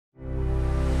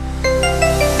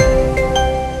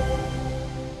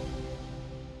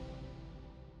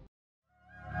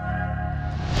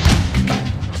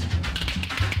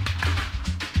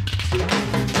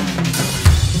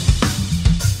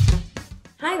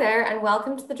there and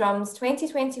welcome to The Drum's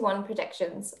 2021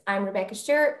 predictions. I'm Rebecca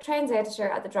Stewart, Trends Editor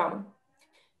at The Drum.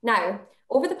 Now,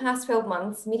 over the past 12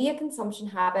 months, media consumption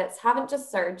habits haven't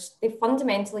just surged, they've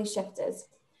fundamentally shifted.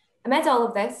 Amid all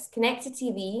of this, connected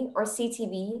TV, or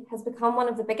CTV, has become one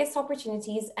of the biggest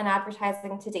opportunities in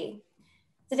advertising today.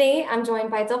 Today, I'm joined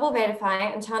by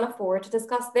DoubleVerify and Channel 4 to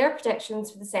discuss their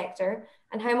predictions for the sector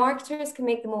and how marketers can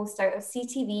make the most out of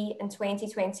CTV in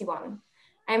 2021.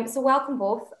 So welcome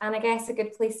both, and I guess a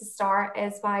good place to start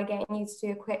is by getting you to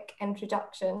do a quick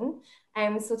introduction.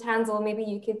 So Tanzil, maybe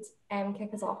you could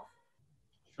kick us off.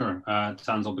 Sure,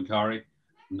 Tanzil Bakari,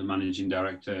 I'm the Managing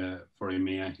Director for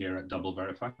EMEA here at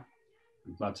DoubleVerify.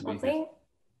 I'm glad to be here.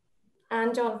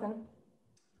 And Jonathan.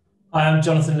 Hi, I'm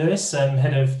Jonathan Lewis, I'm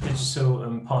Head of Digital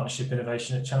and Partnership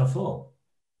Innovation at Channel 4.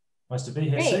 Nice to be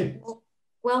here too.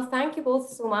 Well, thank you both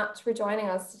so much for joining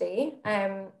us today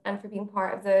and for being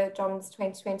part of the Drum's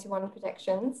 2021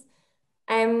 predictions.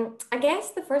 I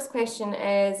guess the first question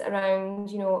is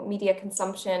around, media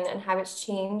consumption and how it's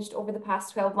changed over the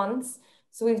past 12 months.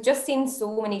 So we've just seen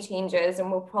so many changes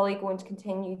and we're probably going to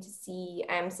continue to see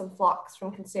some flux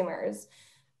from consumers.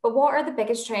 But what are the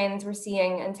biggest trends we're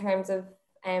seeing in terms of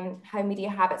how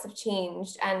media habits have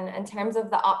changed and in terms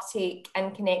of the uptake in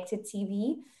connected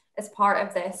TV as part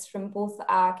of this from both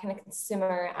a kind of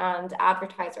consumer and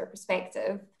advertiser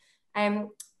perspective?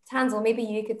 Tanzil, maybe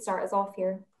you could start us off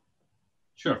here.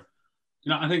 Sure.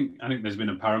 I think there's been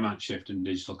a paramount shift in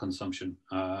digital consumption.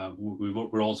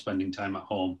 We're all spending time at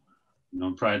home.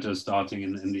 Prior to starting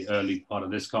in the early part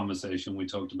of this conversation, we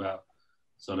talked about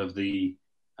sort of the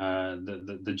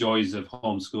joys of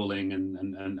homeschooling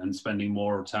and spending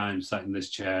more time sat in this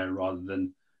chair rather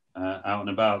than out and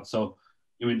about. So,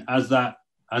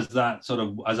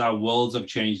 as our worlds have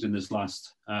changed in this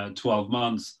last 12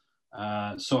 months,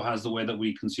 so has the way that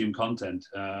we consume content.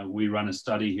 We ran a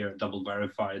study here at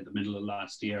DoubleVerify at the middle of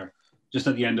last year, just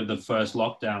at the end of the first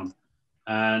lockdown.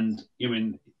 And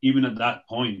even at that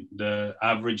point, the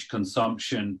average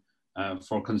consumption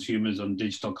for consumers on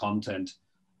digital content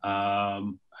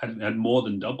had more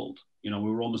than doubled. We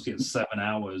were almost at 7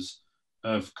 hours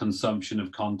of consumption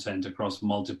of content across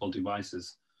multiple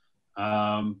devices.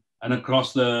 And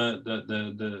across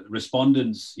the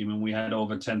respondents, we had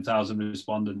over 10,000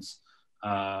 respondents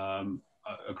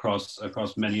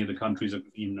across many of the countries,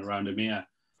 even around EMEA.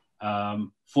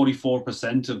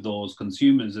 44% of those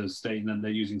consumers are stating that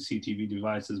they're using CTV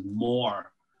devices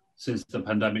more since the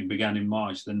pandemic began in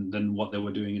March than what they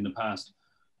were doing in the past.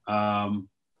 And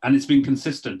it's been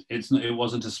consistent. It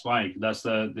wasn't a spike. That's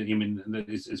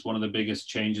it's one of the biggest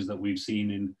changes that we've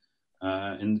seen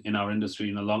in our industry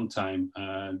in a long time,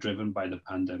 driven by the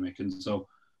pandemic. And so,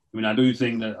 I do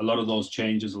think that a lot of those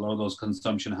changes, a lot of those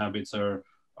consumption habits are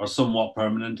somewhat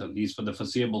permanent, at least for the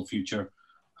foreseeable future,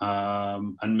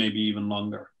 and maybe even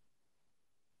longer.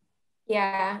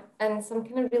 Yeah, and some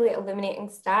kind of really illuminating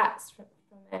stats from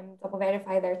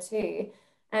DoubleVerify there too.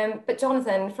 But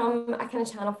Jonathan, from a kind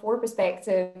of Channel 4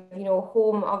 perspective,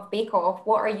 home of Bake Off,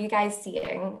 what are you guys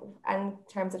seeing in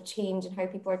terms of change and how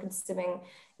people are consuming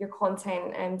your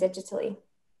content digitally?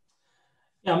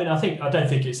 Yeah, I don't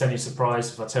think it's any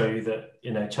surprise if I tell you that,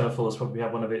 Channel 4 has probably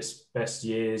had one of its best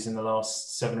years in the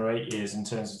last 7 or 8 years in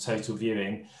terms of total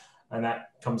viewing. And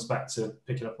that comes back to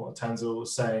picking up what Tanzil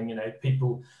was saying.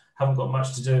 People haven't got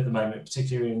much to do at the moment,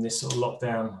 particularly in this sort of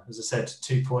lockdown, as I said,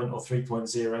 2.0 or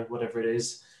 3.0, whatever it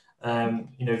is.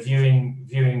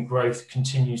 Viewing growth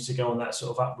continues to go on that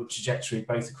sort of upward trajectory,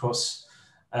 both across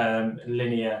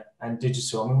linear and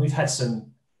digital. We've had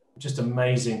some just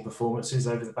amazing performances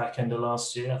over the back end of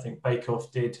last year. I think Bake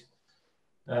Off did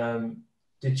Channel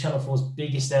 4's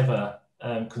biggest ever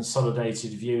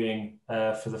consolidated viewing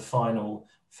for the final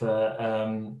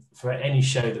for any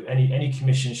show that any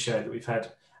commission show that we've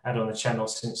had on the channel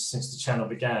since the channel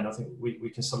began. I think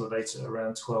we consolidated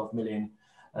around 12 million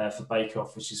for Bake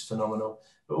Off, which is phenomenal.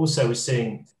 But also we're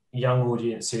seeing young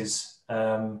audiences,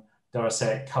 dare I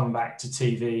say it, come back to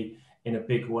TV in a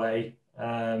big way.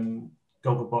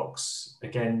 Gogglebox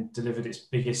again delivered its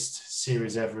biggest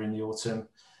series ever in the autumn,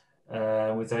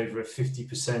 with over a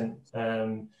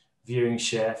 50% viewing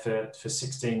share for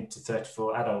 16 to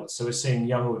 34 adults. So we're seeing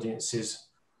young audiences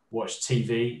watch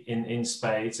TV in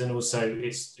spades, and also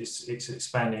it's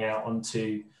expanding out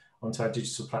onto our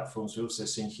digital platforms. We're also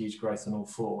seeing huge growth on all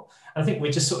four. And I think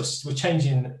we're just we're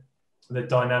changing the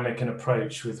dynamic and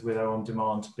approach with our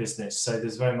on-demand business. So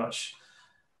there's very much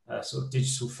sort of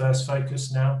digital first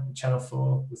focus now in Channel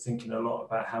 4. We're thinking a lot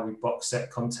about how we box set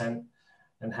content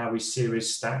and how we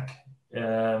series stack,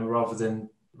 rather than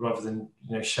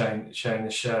showing the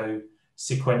show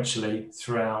sequentially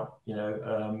throughout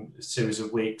a series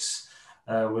of weeks.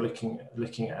 we're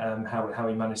looking at how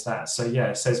we manage that. So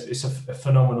yeah, so it's a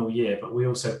phenomenal year, but we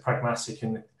also pragmatic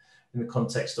in the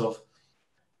context of,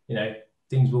 you know,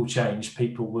 things will change.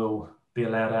 People will be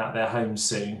allowed out of their homes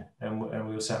soon, and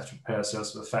we also have to prepare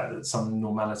ourselves for the fact that some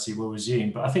normality will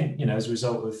resume. But I think, you know, as a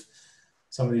result of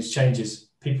some of these changes,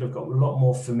 people have got a lot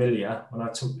more familiar, when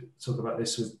I talk about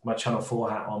this with my Channel 4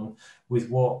 hat on, with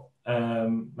what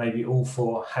maybe All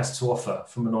 4 has to offer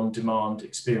from an on-demand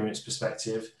experience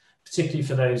perspective, particularly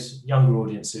for those younger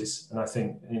audiences. And I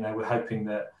think, you know, we're hoping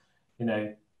that, you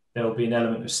know, there will be an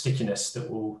element of stickiness that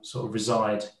will sort of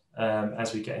reside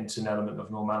as we get into an element of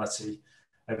normality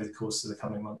over the course of the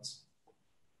coming months.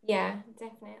 Yeah,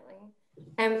 definitely.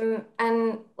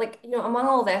 And like, you know, among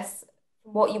all this,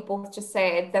 what you both just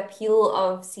said, the appeal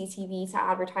of CTV to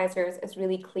advertisers is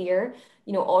really clear.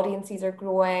 You know, audiences are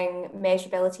growing,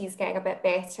 measurability is getting a bit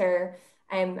better,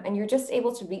 and you're just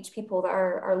able to reach people that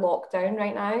are locked down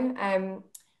right now.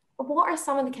 But what are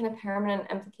some of the kind of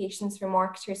permanent implications for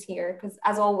marketers here? Because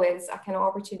as always, a kind of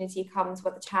opportunity comes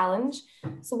with a challenge.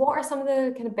 So what are some of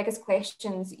the kind of biggest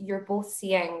questions you're both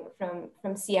seeing from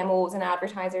CMOs and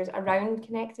advertisers around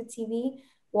connected TV?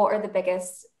 What are the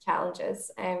biggest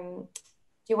challenges? Do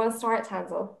you want to start,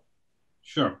 Tanzel?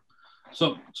 Sure.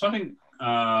 So I think,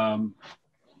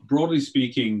 broadly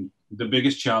speaking, the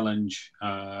biggest challenge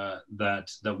that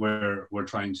we're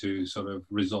trying to sort of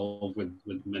resolve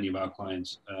with many of our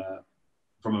clients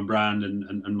from a brand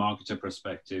and marketer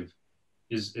perspective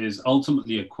is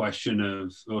ultimately a question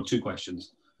of, or two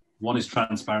questions. One is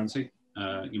transparency.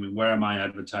 You mean, where am I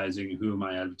advertising? Who am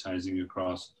I advertising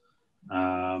across?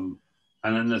 And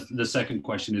then the second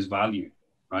question is value,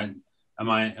 right?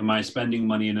 Am I spending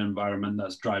money in an environment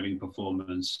that's driving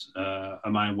performance?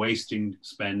 Am I wasting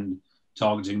spend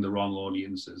targeting the wrong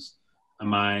audiences?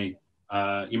 Am I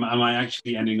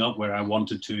actually ending up where I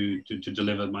wanted to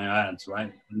deliver my ads,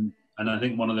 right? And I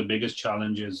think one of the biggest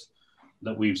challenges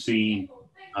that we've seen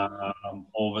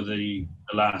over the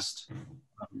last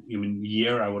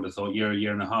year, I would have thought year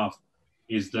and a half,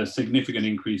 is the significant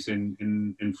increase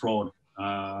in fraud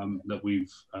that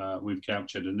we've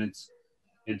captured, and it's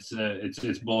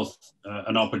both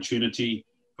an opportunity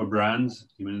for brands,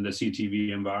 even in the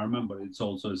CTV environment, but it's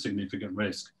also a significant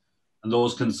risk. And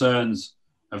those concerns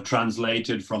have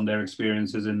translated from their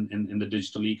experiences in the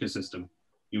digital ecosystem.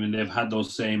 Even they've had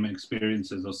those same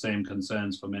experiences, those same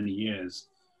concerns for many years.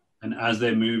 And as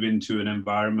they move into an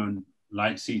environment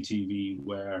like CTV,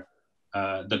 where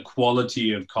the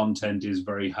quality of content is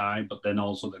very high, but then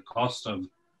also the cost of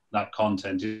that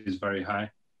content is very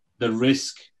high, the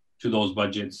risk to those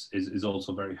budgets is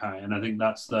also very high. And I think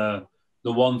that's the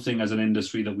one thing as an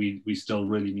industry that we still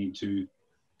really need to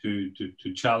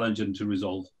challenge and to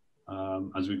resolve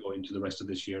as we go into the rest of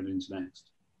this year and into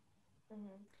next.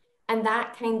 Mm-hmm. And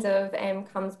that kind of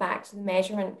comes back to the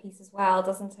measurement piece as well,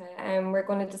 doesn't it? We're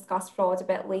going to discuss fraud a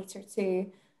bit later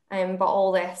too, but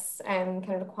all this kind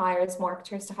of requires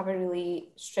marketers to have a really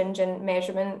stringent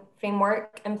measurement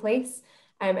framework in place.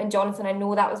 And Jonathan, I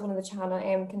know that was one of the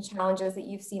challenges that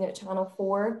you've seen at Channel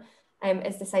 4,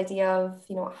 is this idea of,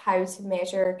 you know, how to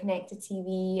measure connected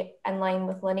TV in line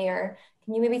with linear.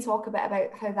 Can you maybe talk a bit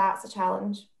about how that's a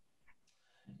challenge?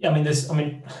 Yeah, look,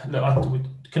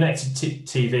 connected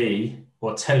TV,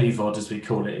 or televod as we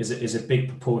call it, is a big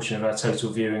proportion of our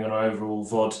total viewing and our overall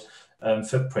VOD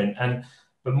footprint.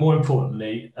 But more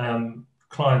importantly,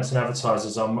 clients and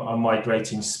advertisers are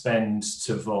migrating spend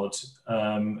to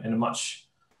VOD in a much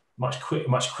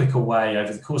quicker way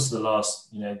over the course of the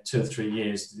last 2 or 3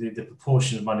 years. The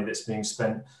proportion of money that's being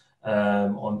spent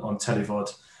on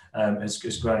televod has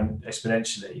grown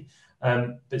exponentially.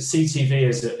 But CTV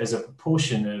as a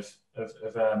proportion of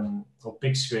or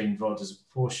big screen VOD as a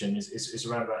proportion is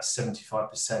around about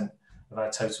 75% of our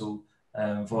total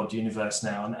VOD universe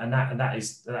now, and that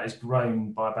is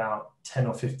grown by about 10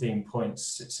 or 15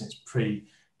 points since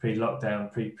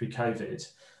pre-lockdown, pre-COVID.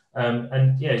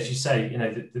 And yeah, as you say,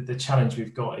 the challenge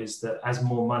we've got is that as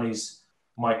more money's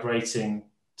migrating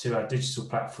to our digital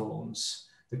platforms,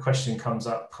 the question comes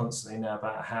up constantly now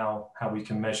about how we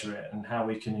can measure it and how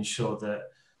we can ensure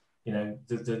that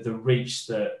the reach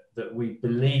that we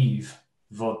believe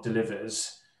VOD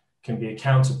delivers can be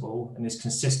accountable and is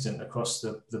consistent across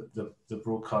the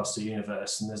broadcaster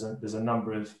universe. And there's a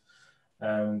number of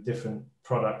different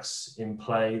products in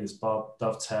play. There's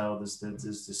Dovetail, there's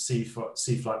the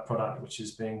C-Flight product, which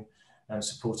is being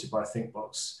supported by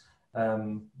ThinkBox.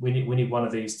 We need one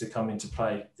of these to come into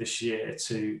play this year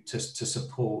to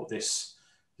support this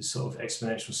sort of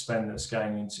exponential spend that's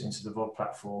going into the VOD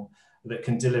platform, that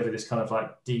can deliver this kind of like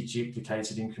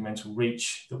deduplicated incremental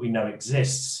reach that we know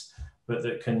exists, but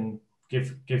that can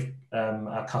give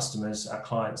our customers, our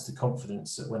clients, the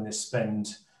confidence that when this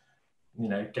spend,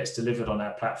 gets delivered on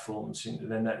our platforms,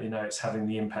 then that, it's having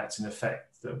the impact and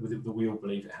effect that we all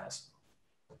believe it has.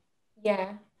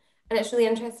 Yeah, and it's really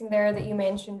interesting there that you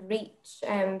mentioned reach,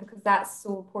 because that's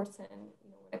so important,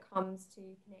 when it comes to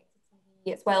connected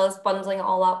TV, as well as bundling it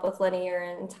all up with linear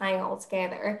and tying it all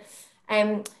together.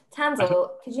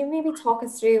 Tanzil, could you maybe talk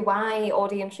us through why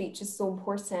audience reach is so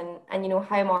important, and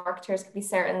how marketers can be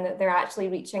certain that they're actually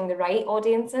reaching the right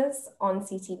audiences on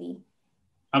CTV?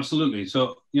 Absolutely.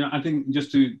 So, I think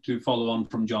just to follow on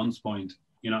from John's point,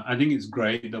 I think it's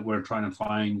great that we're trying to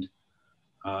find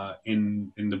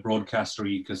in the broadcaster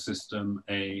ecosystem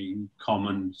a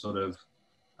common sort of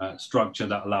structure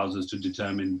that allows us to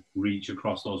determine reach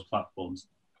across those platforms.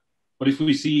 But if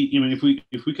we see,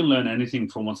 if we can learn anything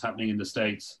from what's happening in the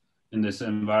States in this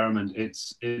environment,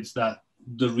 it's that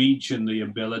the reach and the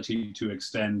ability to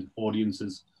extend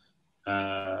audiences,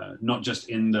 not just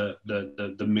in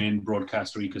the main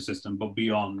broadcaster ecosystem, but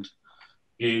beyond,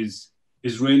 is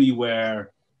really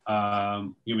where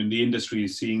the industry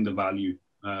is seeing the value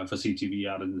for CTV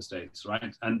out in the States,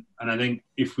 right? And I think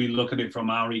if we look at it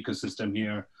from our ecosystem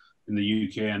here in the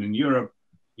UK and in Europe,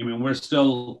 we're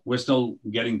still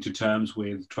getting to terms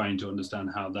with trying to understand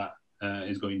how that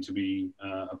is going to be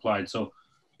applied. So,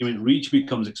 reach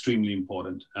becomes extremely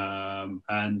important,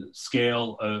 and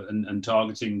scale and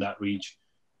targeting that reach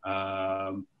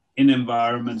in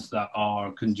environments that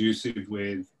are conducive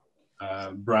with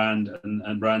brands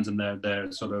and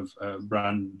their sort of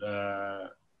brand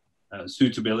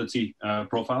suitability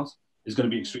profiles is going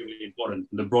to be extremely important.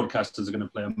 The broadcasters are going to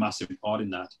play a massive part in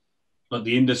that. But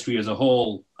the industry as a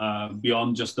whole,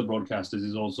 beyond just the broadcasters,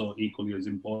 is also equally as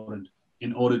important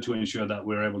in order to ensure that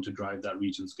we're able to drive that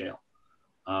reach and scale.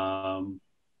 And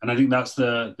I think that's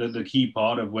the key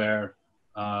part of where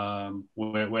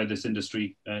this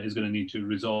industry is going to need to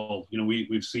resolve.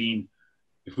 We've seen,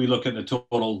 if we look at the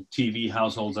total TV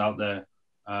households out there,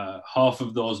 half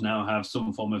of those now have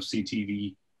some form of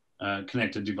CTV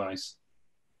connected device.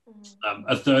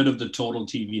 A third of the total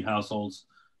TV households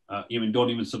don't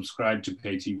even subscribe to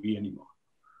pay TV anymore.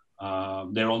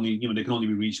 They're only, they can only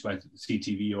be reached by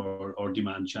CTV or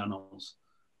demand channels.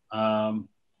 And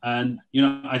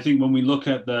I think when we look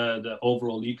at the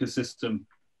overall ecosystem,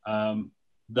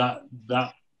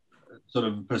 that sort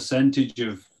of percentage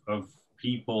of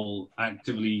people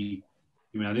actively,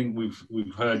 I think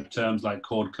we've heard terms like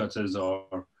cord cutters or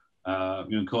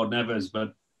cord nevers,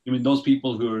 but those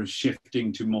people who are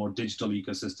shifting to more digital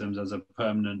ecosystems as a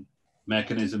permanent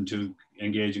mechanism to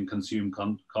engage and consume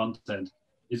content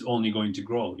is only going to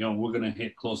grow. We're going to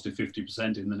hit close to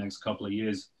 50% in the next couple of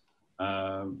years,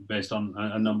 based on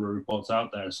a number of reports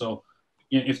out there. So,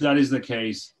 if that is the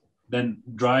case, then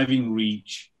driving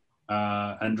reach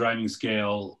and driving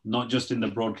scale, not just in the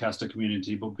broadcaster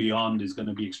community, but beyond, is going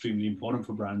to be extremely important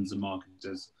for brands and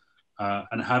marketers.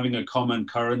 And having a common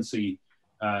currency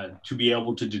to be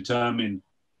able to determine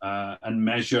and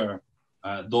measure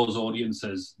those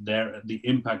audiences, the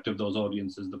impact of those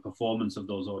audiences, the performance of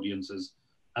those audiences,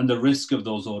 and the risk of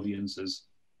those audiences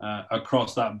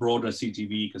across that broader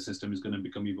CTV ecosystem is going to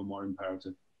become even more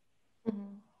imperative.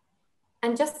 Mm-hmm.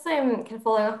 And just kind of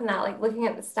following up on that, like looking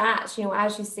at the stats,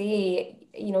 as you say,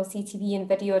 CTV and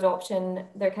video adoption,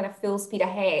 they're kind of full speed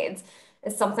ahead.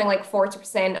 It's something like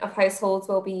 40% of households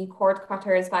will be cord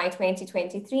cutters by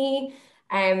 2023.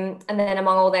 And then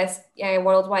among all this,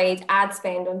 worldwide ad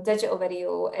spend on digital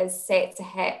video is set to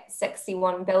hit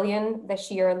 61 billion this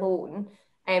year alone.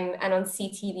 And on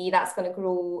CTV, that's going to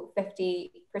grow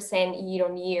 50% year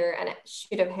on year, and it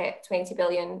should have hit 20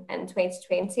 billion in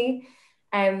 2020.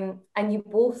 And you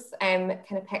both kind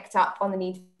of picked up on the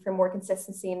need for more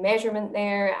consistency and measurement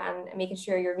there, and making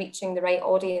sure you're reaching the right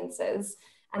audiences.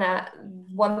 And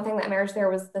one thing that emerged there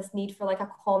was this need for like a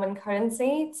common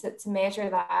currency to measure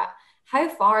that. How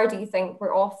far do you think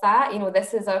we're off that?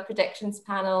 This is a predictions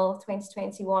panel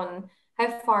 2021.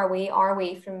 How far away are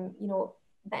we from,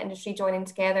 the industry joining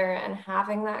together and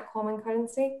having that common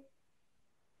currency?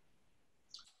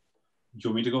 Do you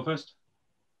want me to go first?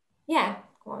 Yeah,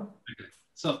 go on. Okay.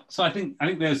 So I think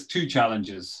there's two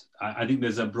challenges. I think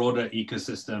there's a broader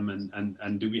ecosystem,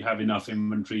 and do we have enough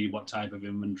inventory? What type of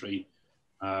inventory?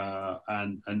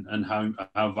 And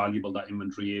how valuable that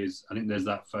inventory is. I think there's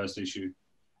that first issue.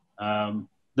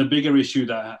 The bigger issue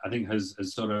that I think has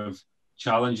sort of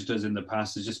challenged us in the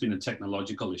past has just been a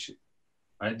technological issue,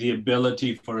 right? The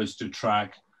ability for us to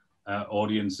track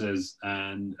audiences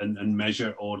and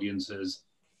measure audiences,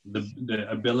 the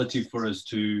ability for us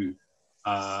to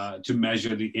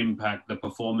measure the impact, the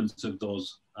performance of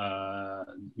those,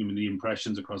 the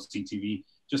impressions across CTV,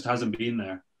 just hasn't been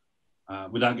there.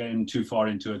 Without getting too far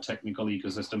into a technical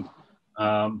ecosystem,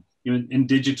 in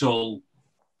digital,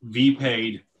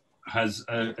 VPaid has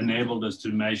enabled us to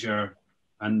measure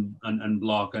and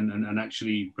block and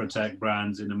actually protect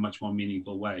brands in a much more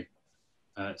meaningful way.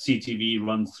 CTV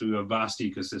runs through a vast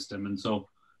ecosystem, and so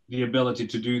the ability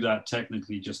to do that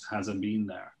technically just hasn't been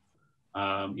there.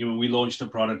 We launched a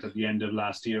product at the end of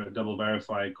last year at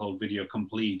DoubleVerify called Video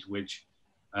Complete, which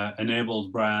enables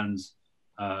brands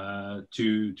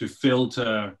to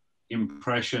filter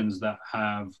impressions that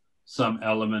have some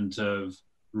element of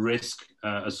risk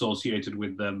associated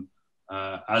with them,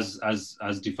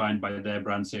 as defined by their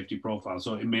brand safety profile.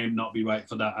 So it may not be right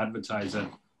for that advertiser,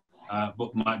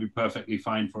 but might be perfectly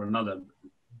fine for another.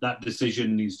 That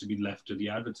decision needs to be left to the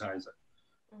advertiser.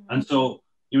 Mm-hmm. And so,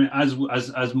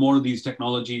 as more of these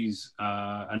technologies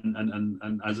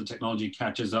and as the technology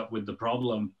catches up with the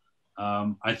problem,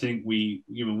 I think we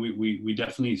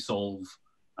definitely solve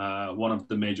one of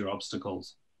the major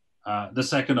obstacles. The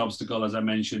second obstacle, as I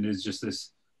mentioned, is just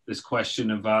this question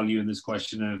of value and this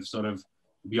question of sort of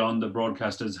beyond the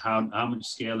broadcasters, how much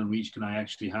scale and reach can I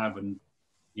actually have? And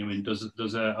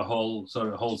does a whole sort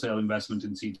of wholesale investment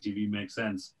in CTV make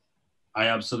sense? I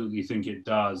absolutely think it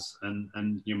does. And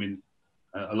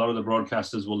a lot of the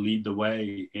broadcasters will lead the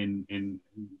way in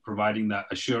providing that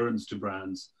assurance to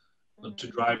brands, but to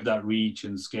drive that reach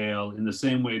and scale in the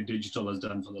same way digital has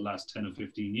done for the last 10 or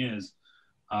 15 years.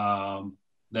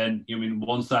 Then,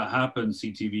 once that happens,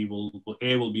 CTV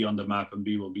will be on the map, and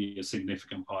B, will be a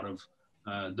significant part of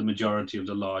the majority of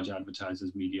the large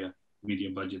advertisers' media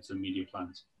budgets and media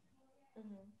plans.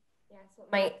 Mm-hmm. Yeah, so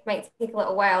it might take a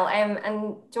little while.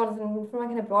 And Jonathan, from a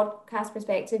kind of broadcast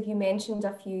perspective, you mentioned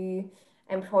a few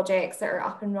projects that are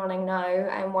up and running now,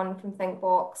 and one from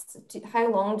ThinkBox. How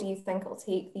long do you think it'll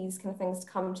take these kind of things to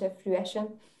come to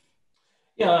fruition?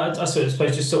 Yeah, I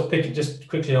suppose just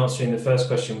quickly answering the first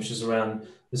question, which is around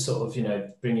the sort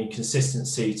of, bringing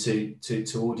consistency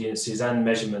to audiences and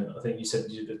measurement. I think you said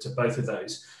to both of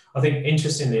those. I think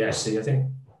interestingly, actually, I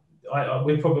think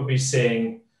we're probably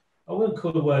seeing, I wouldn't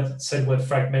call the word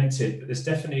fragmented, but there's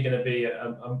definitely going to be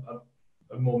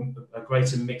a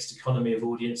greater mixed economy of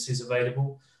audiences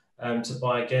available to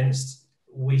buy against.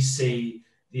 We see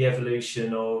the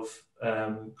evolution of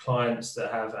clients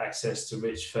that have access to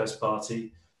rich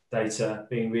first-party data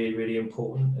being really, really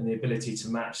important, and the ability to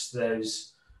match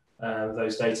those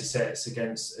data sets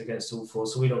against all four.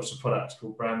 So we launched a product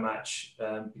called Brand Match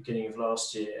beginning of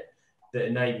last year that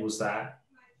enables that,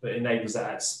 but enables that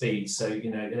at speed. So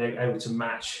able to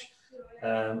match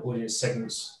audience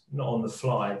segments not on the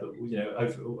fly, but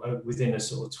over within a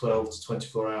sort of 12 to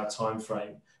 24-hour time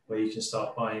frame, where you can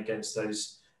start buying against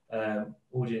those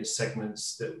audience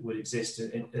segments that would exist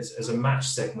as a match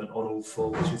segment on all four,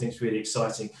 which we think is really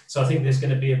exciting. So I think there's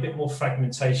going to be a bit more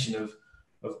fragmentation of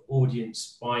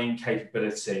audience buying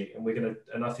capability,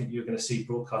 and I think you're going to see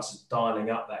broadcasters dialing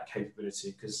up that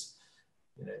capability, because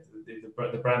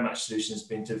the brand match solution has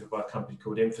been delivered by a company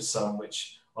called Infosum,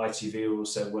 which ITV are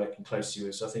also working closely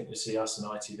with. So I think you'll see us and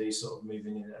ITV sort of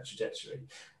moving in that trajectory.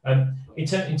 In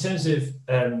terms of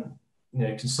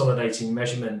consolidating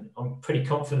measurement, I'm pretty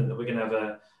confident that we're going to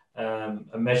have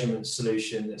a measurement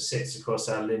solution that sits across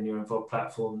our linear and VOD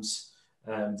platforms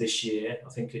this year. I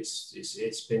think it's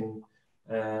been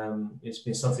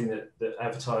something that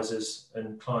advertisers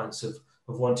and clients have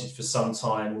wanted for some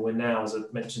time. We're now, as I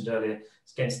mentioned earlier,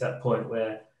 it's getting to that point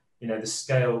where the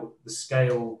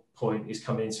scale point is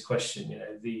coming into question.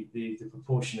 The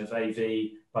proportion of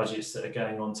AV budgets that are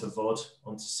going onto VOD,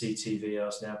 onto CTV,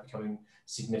 are now becoming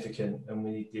significant, and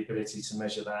we need the ability to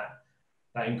measure that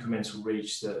incremental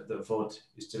reach that VOD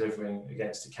is delivering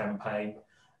against a campaign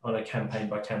on a campaign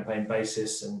by campaign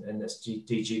basis, and that's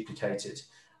deduplicated.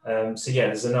 So yeah,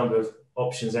 there's a number of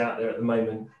options out there at the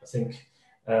moment. I think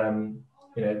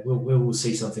we'll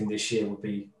see something this year would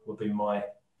be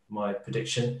my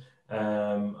prediction,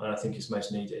 and I think it's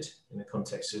most needed in the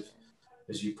context of,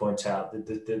 as you point out,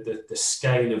 the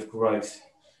scale of growth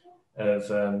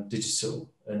of digital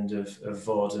and of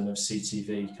VOD and of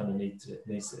CTV kind of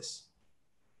needs this.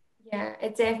 Yeah,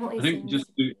 it definitely seems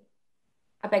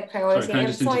a big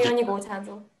priority. Sorry, on you go,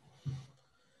 Tanzel.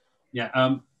 Yeah,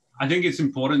 I think it's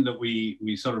important that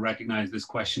we sort of recognize this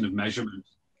question of measurement.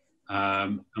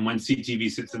 And when CTV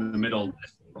sits in the middle,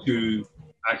 there's two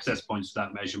access points to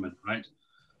that measurement, right?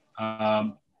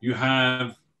 You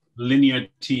have linear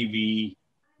TV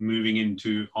moving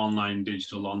into online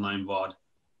digital, online VOD,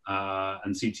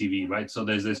 and CTV, right? So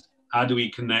there's this, how do we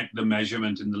connect the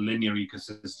measurement in the linear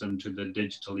ecosystem to the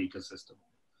digital ecosystem?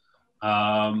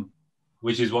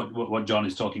 Which is what John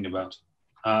is talking about.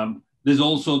 there's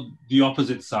also the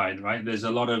opposite side, right? There's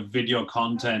a lot of video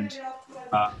content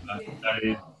that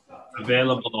is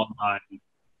available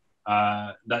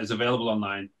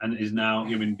online, and is now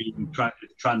even being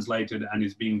translated and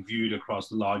is being viewed across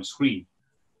the large screen.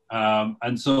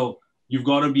 And so you've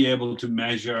got to be able to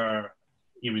measure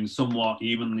somewhat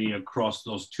evenly across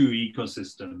those two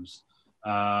ecosystems,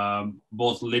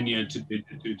 both linear to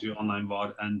online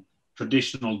VOD and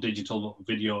traditional digital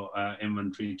video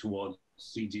inventory towards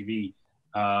CTV.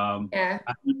 Yeah.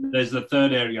 And there's the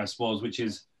third area, I suppose, which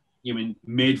is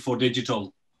made for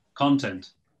digital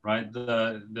content, right?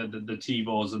 The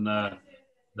TiVos and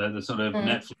the sort of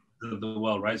Netflix of the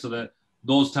world, right? So that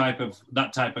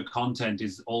type of content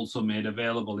is also made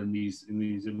available in these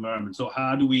environments. So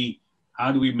how do we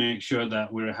make sure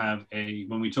that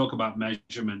when we talk about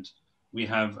measurement, we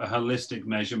have a holistic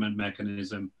measurement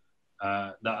mechanism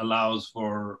that allows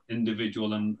for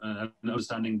individual and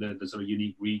understanding the sort of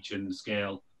unique reach and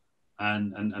scale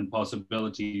and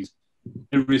possibilities,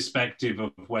 irrespective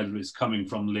of whether it's coming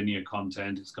from linear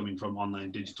content, it's coming from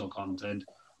online digital content,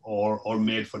 or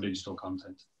made for digital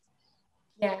content.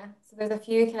 Yeah, so there's a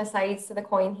few kind of sides to the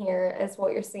coin here, is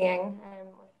what you're saying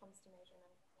when it comes to measurement.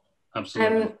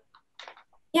 Absolutely.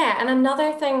 Yeah, and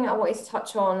another thing I wanted to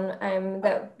touch on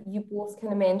that you both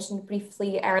kind of mentioned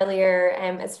briefly earlier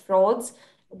is fraud.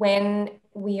 When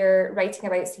we're writing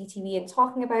about CTV and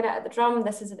talking about it at the Drum,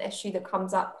 this is an issue that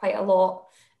comes up quite a lot,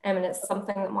 and it's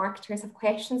something that marketers have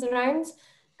questions around.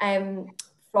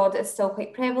 Fraud is still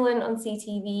quite prevalent on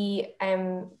CTV,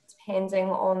 depending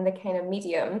on the kind of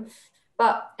medium.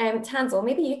 But Tanzil,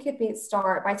 maybe you could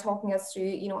start by talking us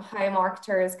through, how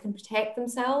marketers can protect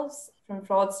themselves from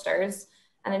fraudsters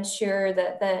and ensure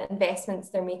that the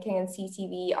investments they're making in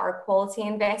CTV are quality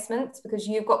investments, because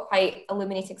you've got quite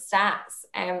illuminating stats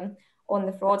on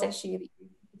the fraud issue that you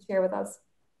can share with us.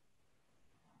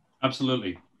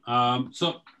 Absolutely.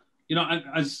 So,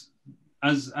 as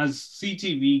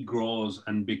CTV grows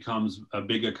and becomes a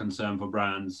bigger concern for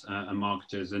brands and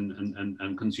marketers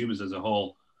and consumers as a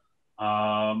whole,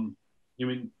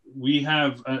 we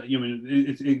have,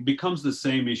 it becomes the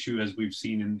same issue as we've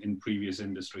seen in previous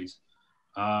industries.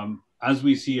 As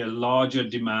we see a larger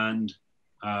demand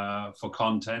for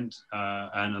content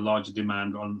and a larger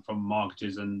demand from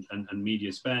marketers and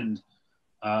media spend,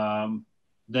 then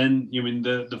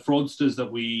the fraudsters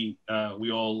that we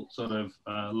all sort of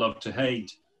love to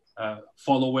hate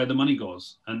follow where the money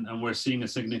goes, and we're seeing a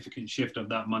significant shift of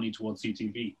that money towards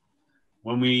CTV.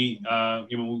 When we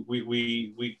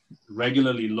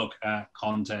regularly look at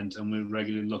content, and we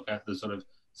regularly look at the sort of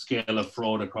scale of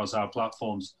fraud across our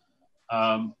platforms.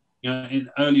 In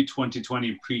early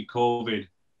 2020, pre-COVID,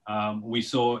 we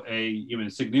saw a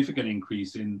significant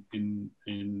increase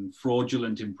in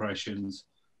fraudulent impressions,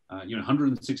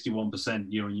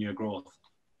 161% year-on-year growth.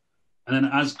 And then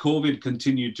as COVID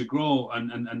continued to grow,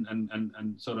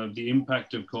 and sort of the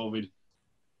impact of COVID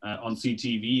on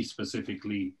CTV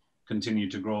specifically continued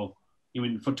to grow.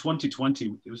 For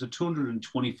 2020, it was a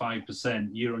 225%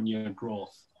 year-on-year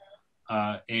growth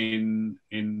in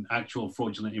actual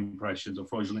fraudulent impressions or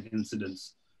fraudulent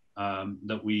incidents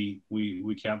that we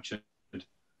captured.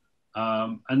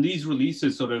 And these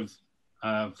releases sort of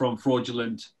from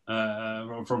fraudulent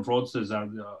from fraudsters are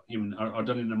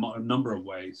done in a number of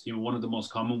ways. One of the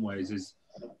most common ways is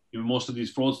most of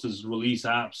these fraudsters release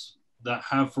apps that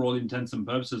have, for all intents and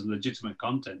purposes, legitimate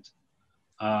content.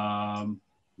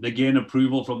 They gain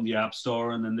approval from the App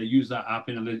Store, and then they use that app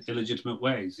in illegitimate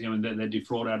ways. They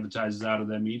defraud advertisers out of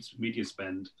their media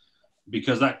spend,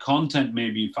 because that content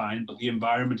may be fine, but the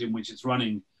environment in which it's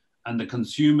running and the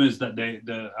consumers that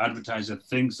the advertiser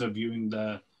thinks are viewing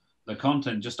the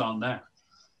content just aren't there.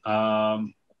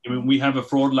 We have a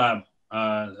fraud lab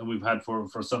that we've had for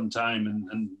some time,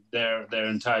 and their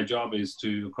entire job is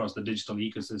to, across the digital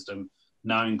ecosystem,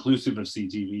 now inclusive of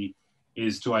CTV,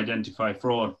 is to identify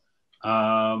fraud.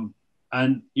 And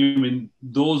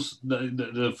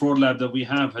the fraud lab that we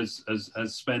have has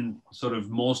spent sort of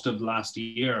most of last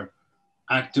year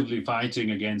actively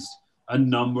fighting against a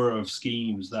number of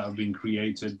schemes that have been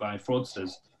created by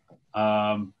fraudsters.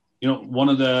 One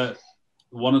of the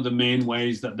main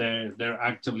ways that they're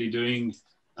actively doing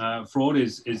fraud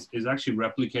is actually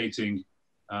replicating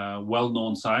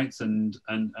well-known sites and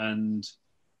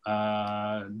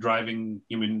driving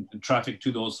traffic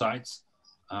to those sites.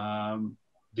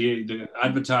 The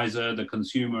advertiser, the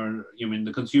consumer,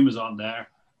 the consumers aren't there.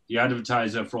 The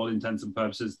advertiser, for all intents and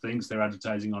purposes, thinks they're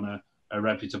advertising on a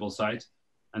reputable site,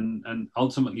 and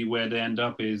ultimately where they end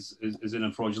up is in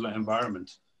a fraudulent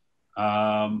environment.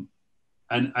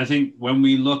 And I think when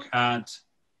we look at,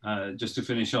 just to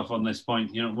finish off on this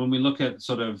point, when we look at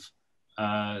sort of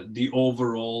the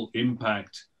overall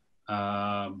impact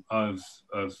of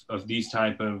these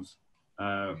type of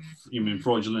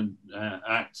fraudulent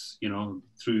acts,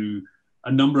 through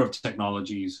a number of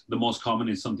technologies. The most common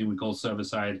is something we call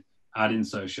server-side ad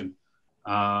insertion.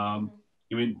 Those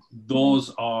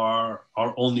are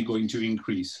only going to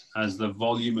increase as the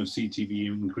volume of CTV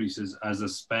increases, as the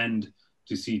spend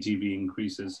to CTV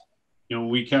increases.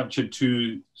 We captured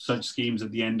 2 such schemes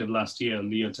at the end of last year,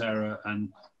 Leoterra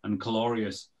and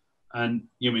Colorius. And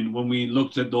when we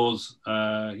looked at those,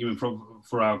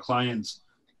 for our clients,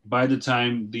 by the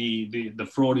time the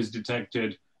fraud is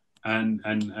detected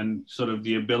and sort of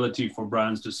the ability for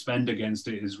brands to spend against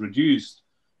it is reduced,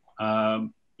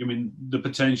 the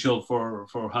potential for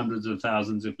hundreds of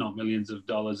thousands, if not millions of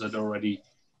dollars had already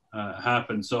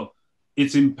happened. So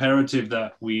it's imperative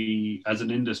that we, as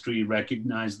an industry,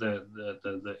 recognize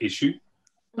the issue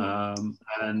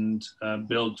and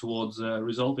build towards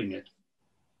resolving it.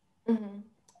 Mm-hmm.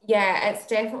 Yeah, it's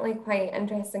definitely quite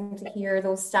interesting to hear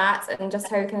those stats and just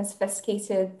how kind of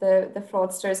sophisticated the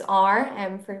fraudsters are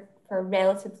for a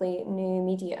relatively new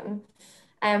medium.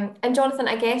 And Jonathan,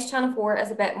 I guess Channel 4 is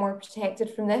a bit more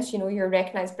protected from this. You're a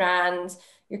recognised brand,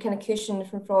 you're kind of cushioned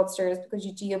from fraudsters because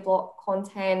you geo-block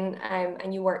content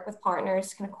and you work with partners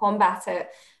to kind of combat it.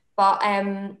 But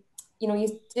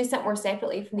you do sit more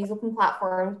separately from these open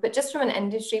platforms. But just from an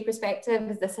industry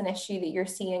perspective, is this an issue that you're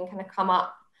seeing kind of come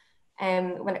up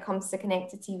when it comes to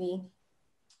connected TV?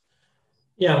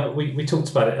 Yeah, we talked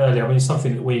about it earlier. I mean, it's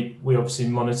something that we obviously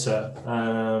monitor,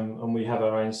 and we have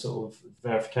our own sort of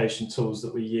verification tools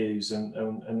that we use,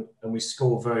 and we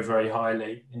score very, very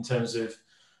highly in terms of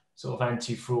sort of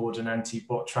anti-fraud and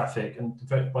anti-bot traffic, and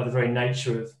by the very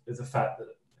nature of the fact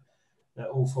that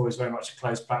all 4 is very much a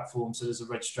closed platform, so there's a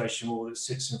registration wall that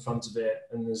sits in front of it,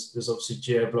 and there's obviously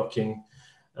geo-blocking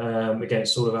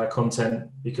against all of our content,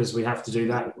 because we have to do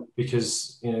that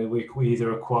because we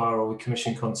either acquire or we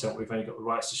commission content. We've only got the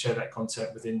rights to show that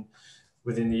content within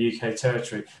the UK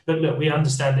territory. But look, we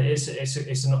understand that it's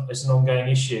an ongoing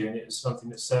issue, and it's something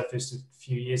that surfaced a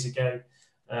few years ago.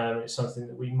 It's something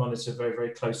that we monitor very,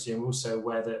 very closely, and we're also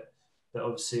aware that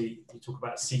obviously you talk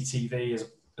about CTV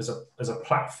as a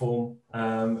platform,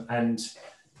 and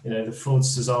the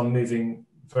fraudsters are moving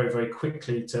very, very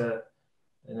quickly to,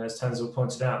 as Tanzil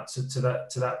pointed out, to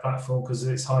that platform because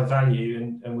of its high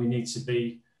value, and we need to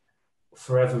be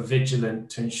forever vigilant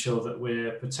to ensure that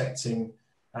we're protecting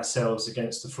ourselves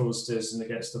against the fraudsters and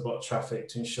against the bot traffic,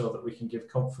 to ensure that we can give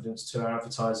confidence to our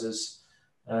advertisers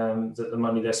that the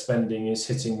money they're spending is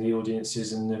hitting the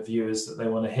audiences and the viewers that they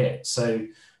want to hit. So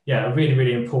yeah, a really,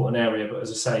 really important area. But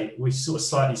as I say, we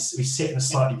sit in a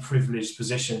slightly privileged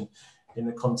position in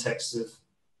the context of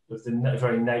the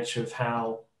very nature of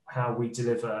how we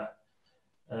deliver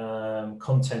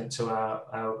content to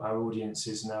our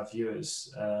audiences and our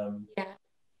viewers.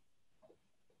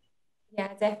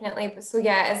 Yeah, definitely. But so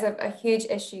yeah, it's a huge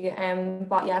issue.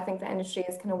 But yeah, I think the industry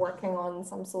is kind of working on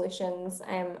some solutions,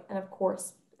 and of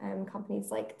course, companies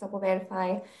like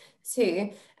DoubleVerify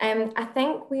too. I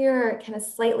think we're kind of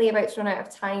slightly about to run out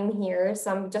of time here,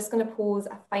 so I'm just going to pose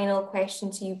a final question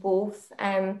to you both.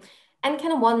 And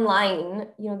kind of one line,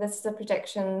 this is a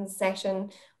predictions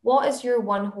session. What is your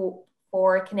one hope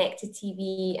for connected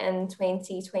TV in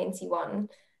 2021?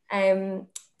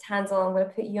 Tanzil, I'm going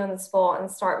to put you on the spot and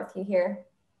start with you here.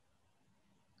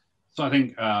 So I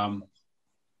think,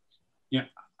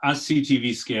 as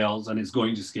CTV scales, and it's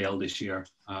going to scale this year,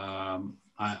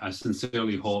 I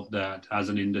sincerely hope that as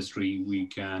an industry we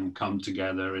can come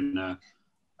together in a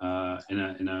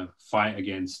fight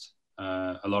against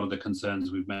a lot of the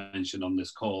concerns we've mentioned on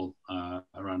this call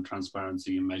around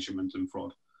transparency and measurement and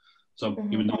fraud. So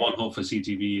even the one hope for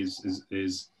CTV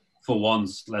is for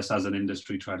once, let's as an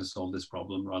industry try to solve this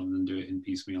problem rather than do it in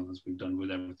piecemeal as we've done with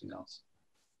everything else.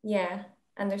 Yeah,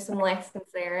 and there's some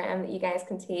lessons there that you guys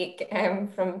can take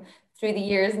from through the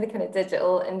years in the kind of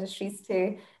digital industries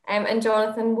too. And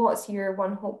Jonathan, what's your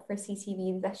one hope for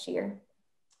CTV this year?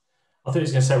 I thought he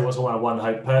was going to say what's my one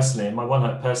hope personally. And my one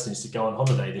hope personally is to go on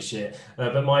holiday this year.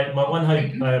 But my one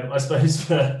hope, I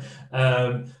suppose,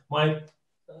 I've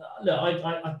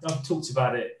talked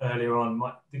about it earlier on.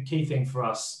 The key thing for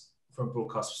us from a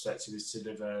broadcast perspective is to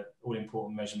deliver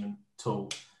all-important measurement tool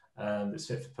that's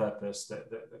fit for purpose,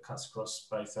 that cuts across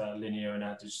both our linear and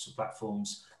our digital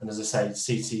platforms. And as I say,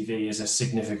 CTV is a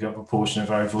significant proportion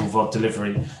of our overall VOD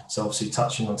delivery. So obviously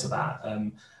touching onto that,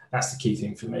 that's the key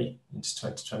thing for me into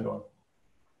 2021.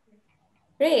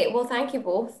 Great. Well, thank you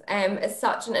both. It's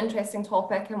such an interesting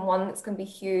topic and one that's going to be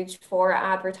huge for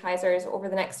advertisers over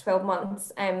the next 12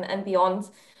 months and beyond.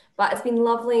 But it's been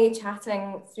lovely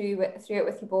chatting through it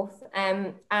with you both.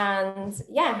 And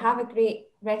yeah, have a great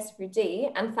rest of your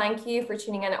day. And thank you for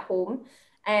tuning in at home.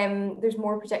 There's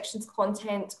more predictions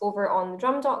content over on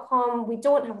thedrum.com. We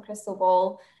don't have a crystal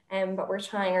ball, but we're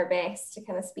trying our best to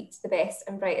kind of speak to the best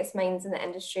and brightest minds in the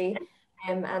industry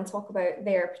and talk about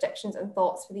their predictions and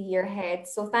thoughts for the year ahead.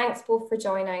 So thanks both for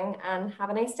joining and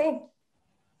have a nice day.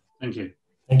 Thank you.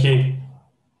 Thank you.